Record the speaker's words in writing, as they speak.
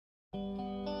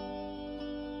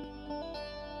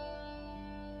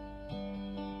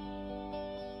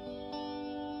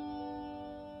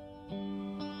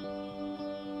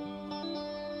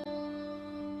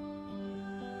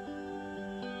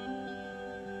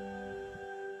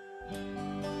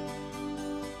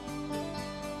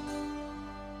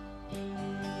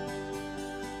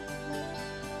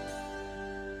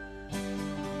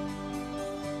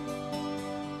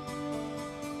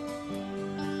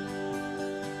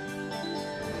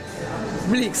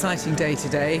Really exciting day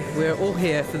today. We're all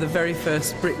here for the very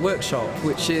first brick workshop,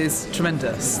 which is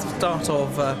tremendous. Start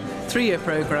of a 3-year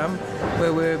programme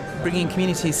where we're bringing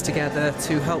communities together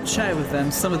to help share with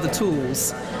them some of the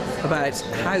tools about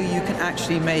how you can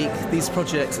actually make these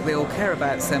projects that they all care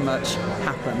about so much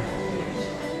happen.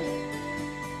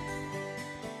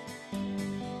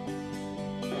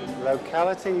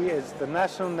 Locality is the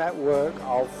national network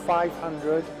of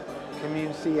 500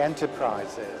 community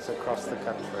enterprises across the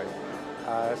country.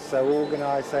 So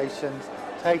organisations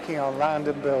taking on land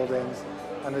and buildings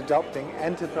and adopting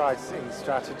enterprising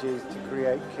strategies to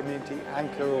create community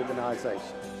anchor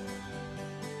organisations.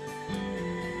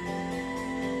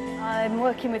 I'm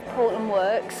working with Portland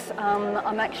Works.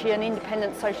 I'm actually an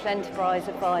independent social enterprise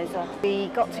advisor. We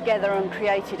got together and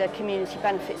created a community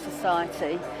benefit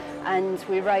society, and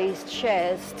we raised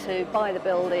shares to buy the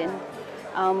building.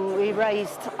 We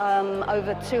raised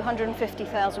over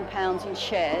 £250,000 in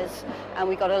shares, and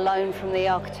we got a loan from the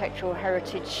Architectural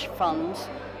Heritage Fund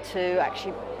to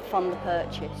actually fund the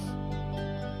purchase.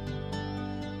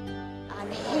 I'm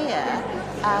here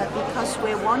because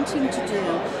we're wanting to do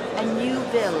a new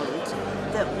build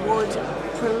that would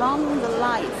prolong the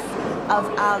life of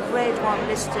our Grade 1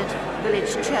 listed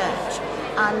village church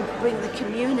and bring the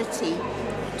community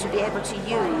to be able to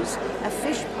use a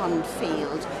fish pond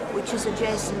field which is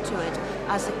adjacent to it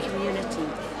as a community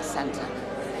centre.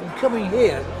 Coming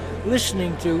here,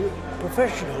 listening to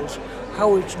professionals,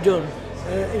 how it's done,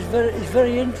 is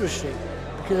very interesting,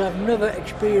 because I've never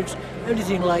experienced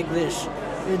anything like this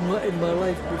in my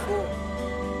life before.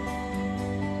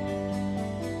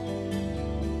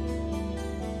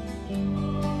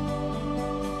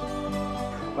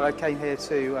 Well, I came here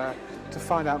to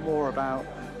find out more about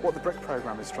what the BRIC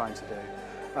programme is trying to do,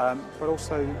 but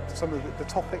also some of the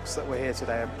topics that we're here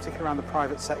today, particularly around the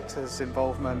private sector's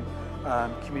involvement,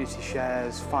 community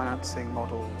shares, financing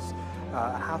models,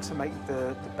 and how to make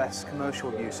the best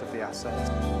commercial use of the assets.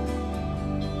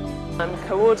 I'm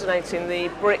coordinating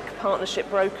the BRIC Partnership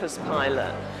Brokers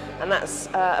pilot, and that's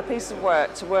a piece of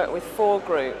work to work with 4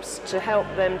 groups to help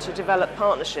them to develop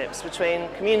partnerships between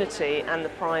community and the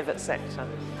private sector.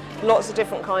 Lots of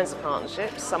different kinds of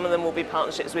partnerships. Some of them will be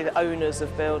partnerships with owners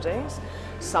of buildings.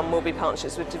 Some will be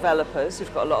partnerships with developers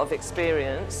who've got a lot of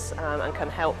experience and can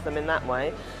help them in that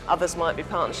way. Others might be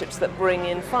partnerships that bring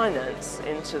in finance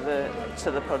into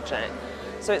the project.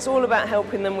 So it's all about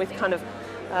helping them with kind of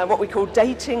what we call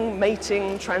dating,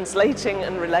 mating, translating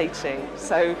and relating.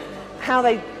 So how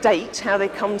they date, how they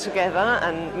come together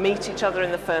and meet each other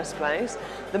in the first place.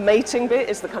 The mating bit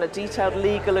is the kind of detailed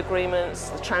legal agreements.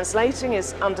 The translating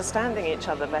is understanding each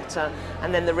other better.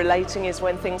 And then the relating is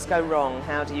when things go wrong.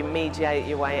 How do you mediate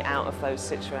your way out of those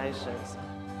situations?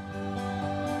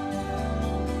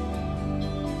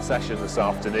 The session this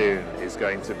afternoon is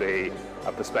going to be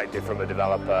a perspective from a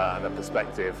developer and a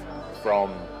perspective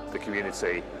from the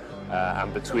community.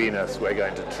 And between us, we're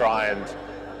going to try and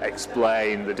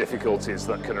explain the difficulties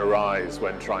that can arise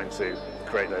when trying to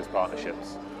create those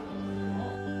partnerships.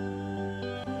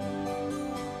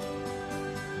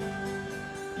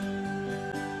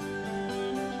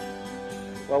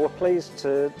 Well, we're pleased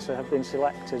to have been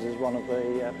selected as one of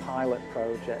the pilot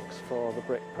projects for the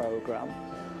BRIC programme.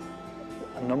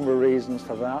 A number of reasons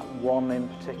for that. One in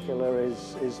particular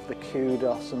is the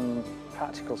kudos and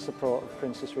practical support of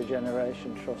Princess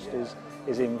Regeneration Trust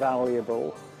is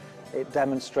invaluable. It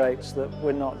demonstrates that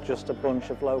we're not just a bunch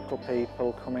of local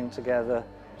people coming together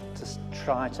to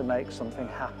try to make something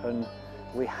happen.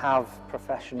 We have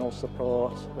professional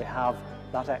support, we have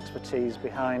that expertise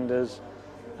behind us,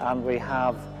 and we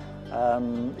have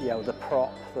the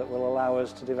prop that will allow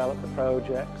us to develop the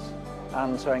projects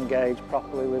and to engage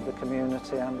properly with the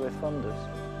community and with funders.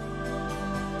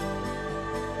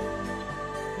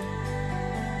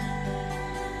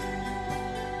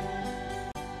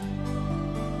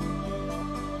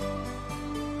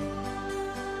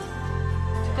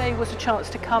 Today was a chance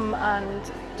to come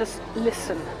and just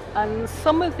listen, and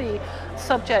some of the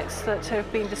subjects that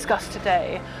have been discussed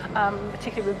today,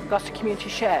 particularly with regards to community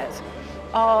shares,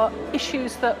 are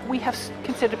issues that we have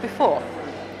considered before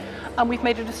and we've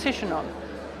made a decision on.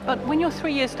 But when you're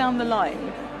 3 years down the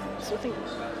line, so I think,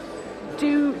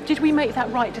 did we make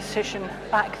that right decision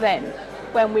back then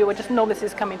when we were just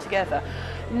novices coming together?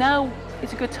 Now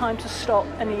is a good time to stop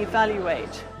and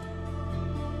evaluate.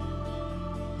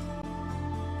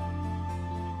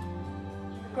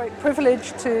 Great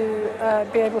privilege to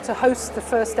be able to host the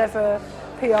first ever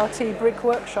PRT BRIC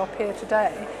workshop here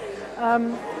today,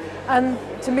 and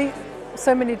to meet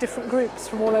so many different groups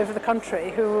from all over the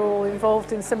country who are all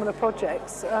involved in similar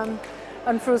projects,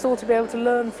 and for us all to be able to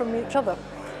learn from each other.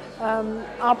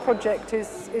 Our project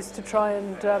is to try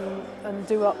and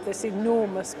do up this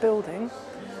enormous building.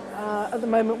 At the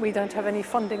moment we don't have any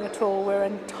funding at all, we're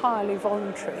entirely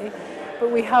voluntary, but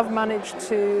we have managed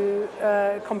to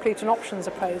complete an options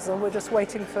appraisal. We're just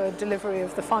waiting for delivery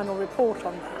of the final report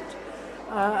on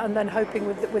that, and then hoping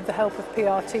with the help of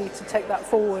PRT to take that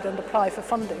forward and apply for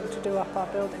funding to do up our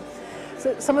building.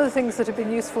 So some of the things that have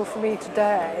been useful for me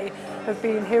today have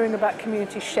been hearing about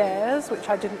community shares, which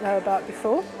I didn't know about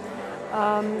before.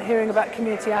 Hearing about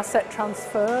community asset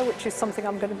transfer, which is something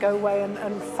I'm going to go away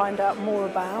and find out more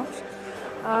about.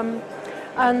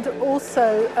 And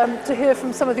also to hear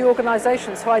from some of the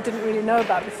organisations who I didn't really know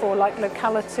about before, like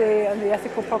Locality and the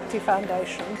Ethical Property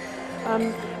Foundation,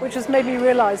 which has made me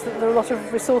realise that there are a lot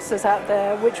of resources out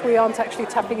there which we aren't actually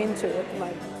tapping into at the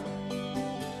moment.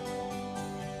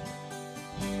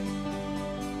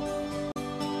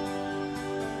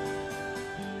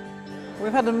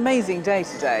 We've had an amazing day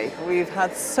today. We've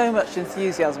had so much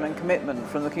enthusiasm and commitment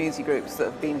from the community groups that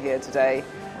have been here today,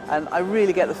 and I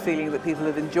really get the feeling that people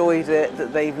have enjoyed it,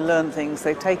 that they've learned things,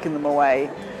 they've taken them away,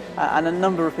 and a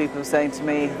number of people are saying to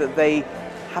me that they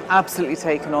have absolutely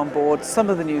taken on board some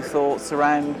of the new thoughts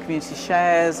around community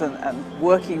shares and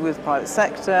working with private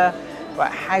sector,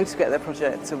 about how to get their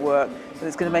project to work, and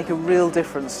it's going to make a real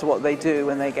difference to what they do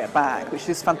when they get back, which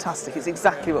is fantastic. It's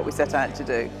exactly what we set out to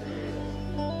do.